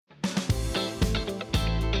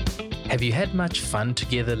Have you had much fun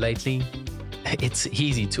together lately? It's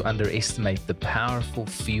easy to underestimate the powerful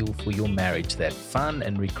fuel for your marriage that fun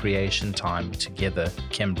and recreation time together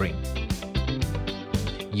can bring.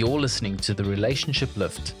 You're listening to The Relationship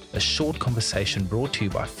Lift, a short conversation brought to you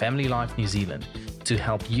by Family Life New Zealand to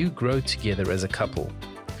help you grow together as a couple.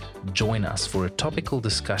 Join us for a topical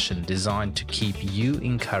discussion designed to keep you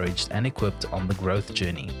encouraged and equipped on the growth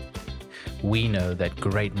journey. We know that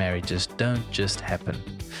great marriages don't just happen.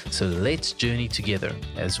 So let's journey together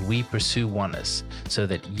as we pursue oneness so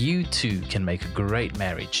that you too can make a great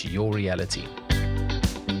marriage your reality.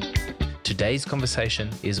 Today's conversation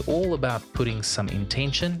is all about putting some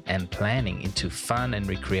intention and planning into fun and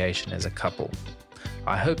recreation as a couple.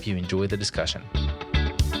 I hope you enjoy the discussion.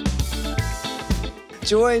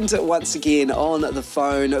 Joined once again on the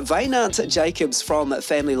phone, Vaynant Jacobs from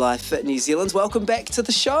Family Life New Zealand. Welcome back to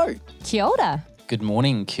the show. Kia ora. Good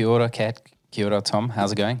morning. Kia ora, Kat. Kia ora, Tom.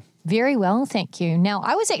 How's it going? Very well, thank you. Now,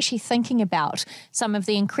 I was actually thinking about some of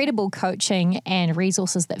the incredible coaching and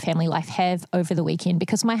resources that Family Life have over the weekend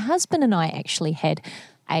because my husband and I actually had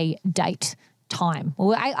a date time.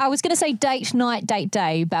 Well, I was going to say date night, date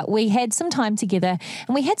day, but we had some time together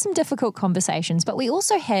and we had some difficult conversations, but we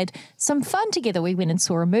also had some fun together. We went and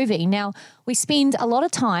saw a movie. Now, we spend a lot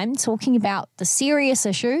of time talking about the serious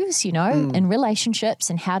issues, in relationships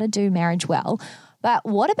and how to do marriage well. But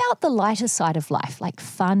what about the lighter side of life, like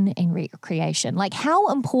fun and recreation? Like,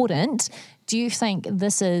 how important do you think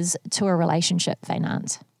this is to a relationship,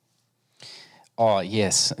 Vaynant? Oh,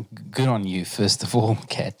 yes. Good on you, first of all,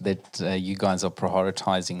 Kat, that you guys are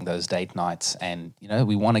prioritizing those date nights. And,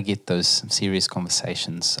 we want to get those serious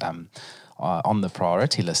conversations on the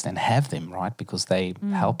priority list and have them, right? Because they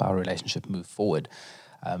help our relationship move forward.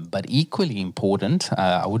 But equally important,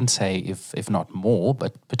 I wouldn't say if not more,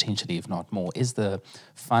 but potentially if not more, is the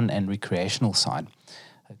fun and recreational side.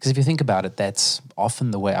 Because if you think about it, that's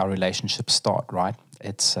often the way our relationships start, right?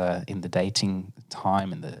 It's in the dating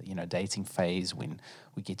time, in the dating phase when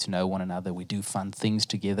we get to know one another, we do fun things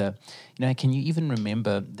together. Can you even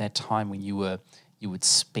remember that time when you would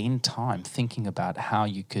spend time thinking about how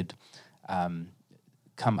you could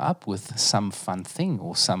come up with some fun thing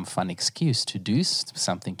or some fun excuse to do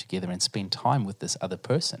something together and spend time with this other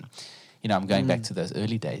person? I'm going back to those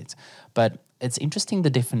early days. But it's interesting, the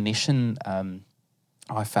definition,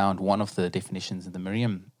 I found one of the definitions in the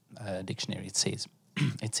Merriam dictionary.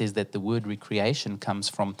 It says that the word recreation comes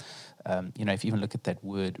from, if you even look at that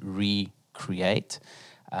word recreate,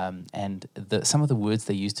 and some of the words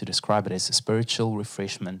they use to describe it as spiritual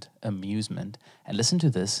refreshment, amusement, and listen to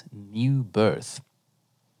this, new birth.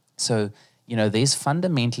 So, there's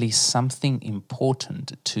fundamentally something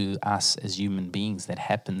important to us as human beings that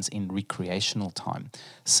happens in recreational time.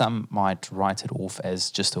 Some might write it off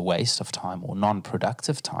as just a waste of time or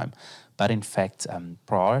non-productive time. But in fact,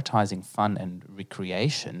 prioritizing fun and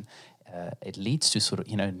recreation, it leads to sort of,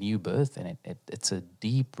 new birth. And it's a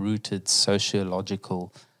deep-rooted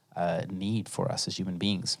sociological need for us as human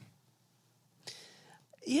beings.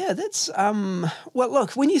 Yeah, that's, well,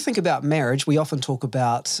 look, when you think about marriage, we often talk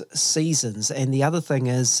about seasons. And the other thing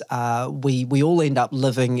is we all end up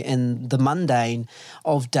living in the mundane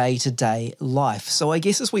of day-to-day life. So I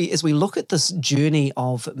guess as we look at this journey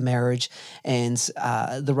of marriage and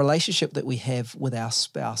the relationship that we have with our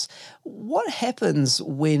spouse, what happens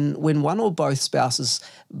when one or both spouses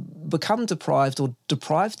become deprived or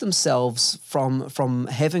deprive themselves from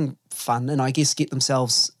having fun and I guess get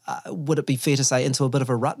themselves, would it be fair to say, into a bit of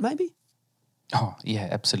a rut maybe? Oh, yeah,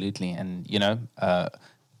 absolutely. And,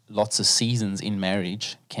 lots of seasons in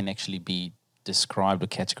marriage can actually be described or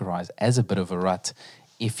categorized as a bit of a rut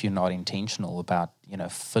if you're not intentional about,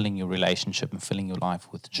 filling your relationship and filling your life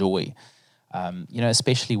with joy.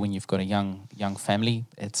 Especially when you've got a young family,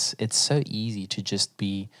 it's so easy to just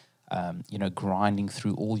be, grinding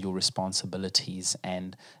through all your responsibilities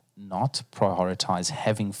and not prioritize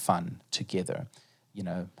having fun together,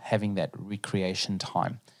 having that recreation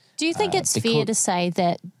time. Do you think it's fair to say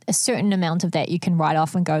that a certain amount of that you can write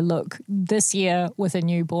off and go, look, this year with a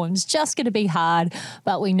newborn is just going to be hard,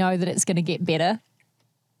 but we know that it's going to get better?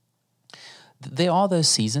 There are those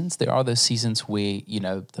seasons. Where,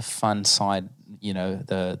 the fun side,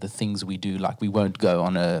 the things we do, like we won't go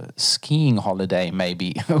on a skiing holiday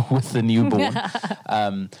maybe with the newborn,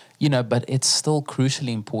 but it's still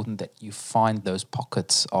crucially important that you find those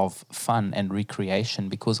pockets of fun and recreation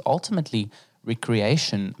because ultimately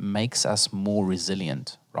recreation makes us more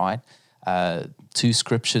resilient, right? Two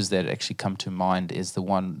scriptures that actually come to mind is the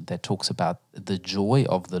one that talks about the joy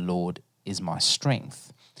of the Lord is my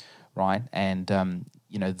strength, right? And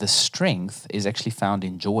the strength is actually found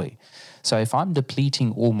in joy. So if I'm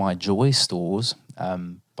depleting all my joy stores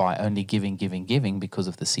by only giving because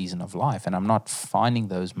of the season of life, and I'm not finding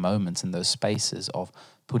those moments and those spaces of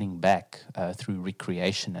putting back through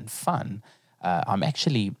recreation and fun, I'm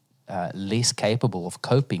actually less capable of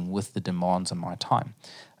coping with the demands on my time.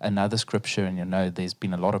 Another scripture, and there's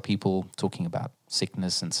been a lot of people talking about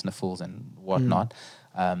sickness and sniffles and whatnot,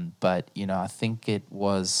 but I think it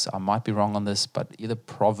was, I might be wrong on this, but either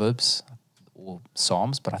Proverbs or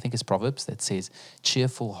Psalms, but I think it's Proverbs that says,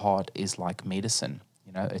 cheerful heart is like medicine,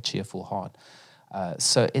 a cheerful heart.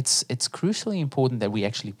 So it's crucially important that we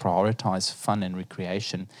actually prioritize fun and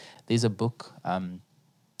recreation. There's a book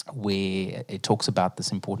where it talks about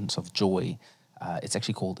this importance of joy. It's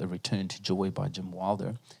actually called A Return to Joy by Jim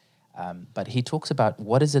Wilder. But he talks about,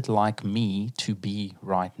 what is it like me to be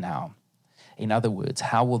right now? In other words,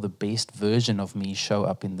 how will the best version of me show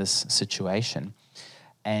up in this situation?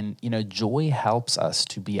 And, joy helps us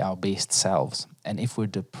to be our best selves. And if we're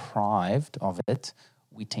deprived of it,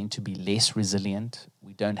 we tend to be less resilient.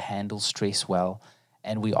 We don't handle stress well.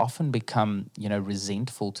 And we often become,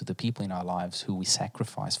 resentful to the people in our lives who we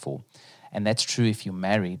sacrifice for. And that's true if you're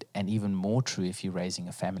married, and even more true if you're raising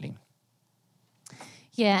a family.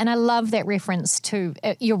 Yeah, and I love that reference to,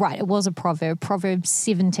 you're right, it was a proverb, Proverbs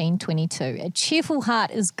 17:22. A cheerful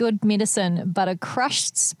heart is good medicine, but a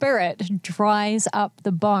crushed spirit dries up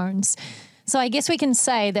the bones. So I guess we can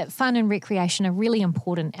say that fun and recreation are really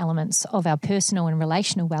important elements of our personal and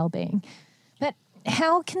relational well-being. But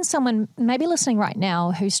how can someone, maybe listening right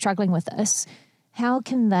now, who's struggling with this, how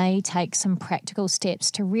can they take some practical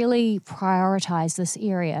steps to really prioritize this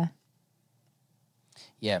area?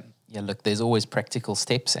 Yeah, look, there's always practical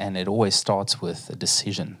steps, and it always starts with a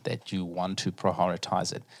decision that you want to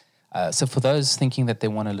prioritize it. So for those thinking that they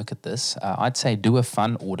want to look at this, I'd say do a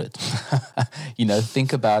fun audit.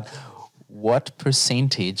 Think about what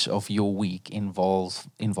percentage of your week involves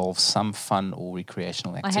some fun or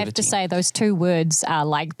recreational activity. I have to say those two words are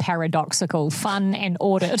like paradoxical, fun and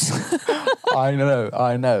audit.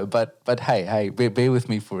 I know. But hey, bear with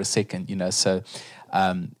me for a second, So,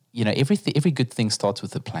 every good thing starts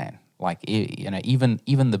with a plan. Like,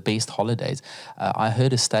 even the best holidays. I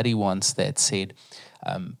heard a study once that said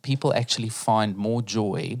people actually find more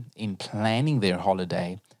joy in planning their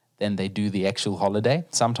holiday than they do the actual holiday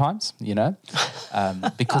sometimes,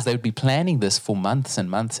 because they would be planning this for months and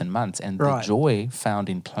months and months. And the joy found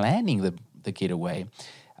in planning the getaway,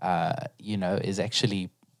 is actually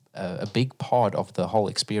a big part of the whole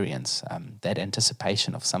experience, that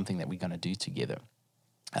anticipation of something that we're going to do together.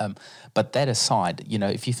 But that aside,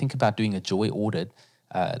 if you think about doing a joy audit,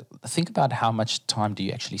 think about how much time do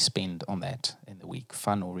you actually spend on that in the week,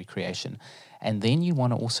 fun or recreation. And then you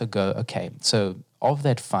want to also go, okay, so of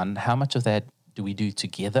that fun, how much of that do we do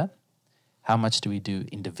together? How much do we do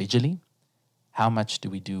individually? How much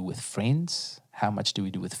do we do with friends? How much do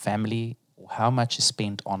we do with family? Or how much is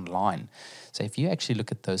spent online? So if you actually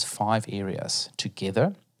look at those 5 areas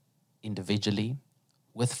together, individually,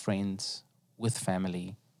 with friends, with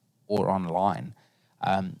family, or online,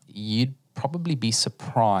 you'd probably be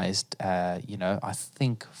surprised. I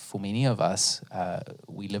think for many of us,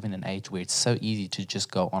 we live in an age where it's so easy to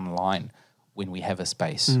just go online when we have a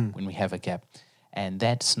space, when we have a gap. And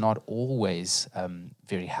that's not always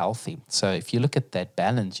very healthy. So if you look at that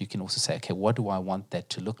balance, you can also say, okay, what do I want that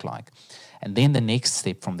to look like? And then the next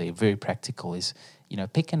step from there, very practical, is,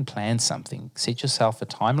 pick and plan something. Set yourself a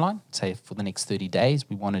timeline. Say for the next 30 days,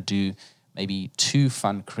 we want to do maybe 2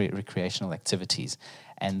 fun recreational activities.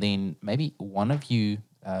 And then maybe one of you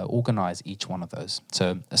organize each one of those.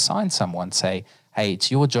 So assign someone, say, hey,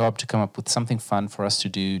 it's your job to come up with something fun for us to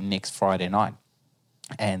do next Friday night.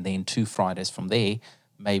 And then 2 Fridays from there,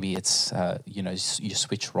 maybe it's, you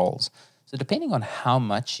switch roles. So depending on how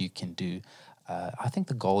much you can do, I think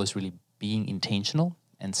the goal is really being intentional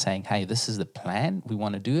and saying, hey, this is the plan, we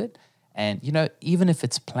want to do it. And, even if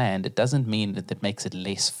it's planned, it doesn't mean that makes it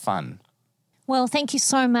less fun. Well, thank you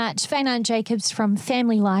so much, Fainan Jacobs from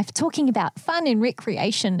Family Life, talking about fun and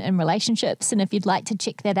recreation in relationships. And if you'd like to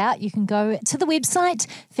check that out, you can go to the website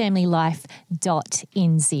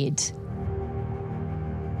familylife.nz.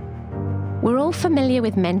 We're all familiar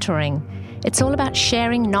with mentoring. It's all about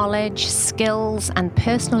sharing knowledge, skills, and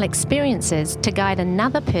personal experiences to guide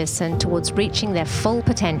another person towards reaching their full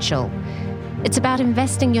potential. It's about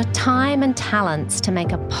investing your time and talents to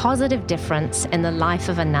make a positive difference in the life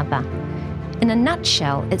of another. In a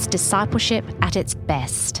nutshell, it's discipleship at its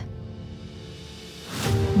best.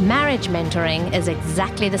 Marriage mentoring is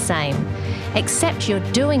exactly the same, except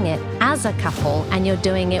you're doing it as a couple and you're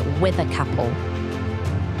doing it with a couple.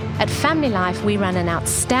 At Family Life, we run an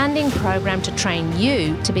outstanding program to train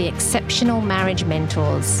you to be exceptional marriage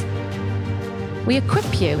mentors. We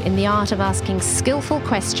equip you in the art of asking skillful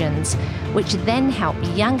questions, which then help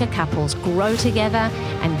younger couples grow together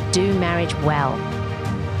and do marriage well.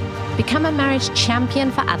 Become a marriage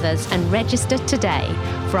champion for others and register today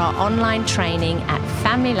for our online training at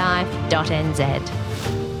familylife.nz.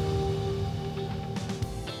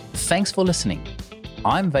 Thanks for listening.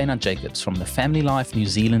 I'm Vena Jacobs from the Family Life New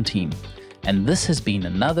Zealand team, and this has been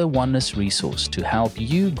another Oneness resource to help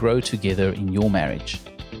you grow together in your marriage.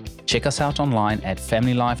 Check us out online at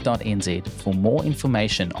familylife.nz for more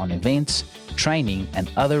information on events, training,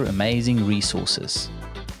 and other amazing resources.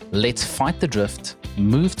 Let's fight the drift,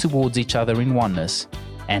 move towards each other in oneness,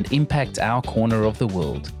 and impact our corner of the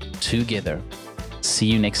world together. See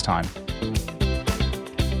you next time.